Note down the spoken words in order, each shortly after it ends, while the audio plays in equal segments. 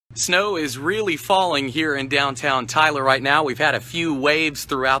Snow is really falling here in downtown Tyler right now. We've had a few waves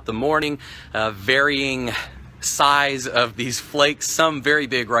throughout the morning, varying size of these flakes, some very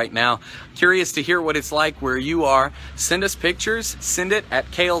big right now. Curious to hear what it's like where you are. Send us pictures, send it at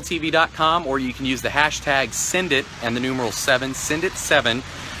kltv.com, or you can use the hashtag sendit and the numeral 7, sendit7,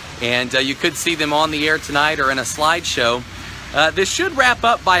 and you could see them on the air tonight or in a slideshow. This should wrap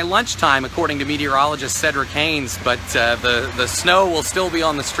up by lunchtime, according to meteorologist Cedric Haynes, but the snow will still be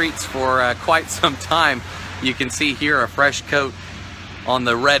on the streets for quite some time. You can see here a fresh coat on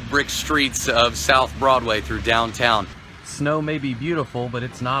the red brick streets of South Broadway through downtown. Snow may be beautiful, but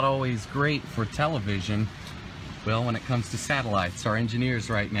it's not always great for television. Well, when it comes to satellites, our engineers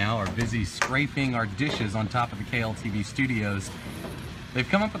right now are busy scraping our dishes on top of the KLTV studios. They've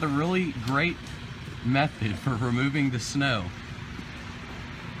come up with a really great method for removing the snow.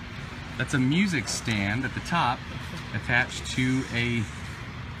 That's a music stand at the top attached to a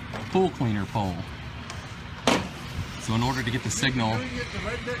pool cleaner pole. So in order to get the signal,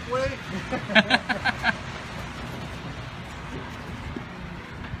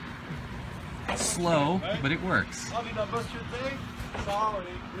 slow, but it works.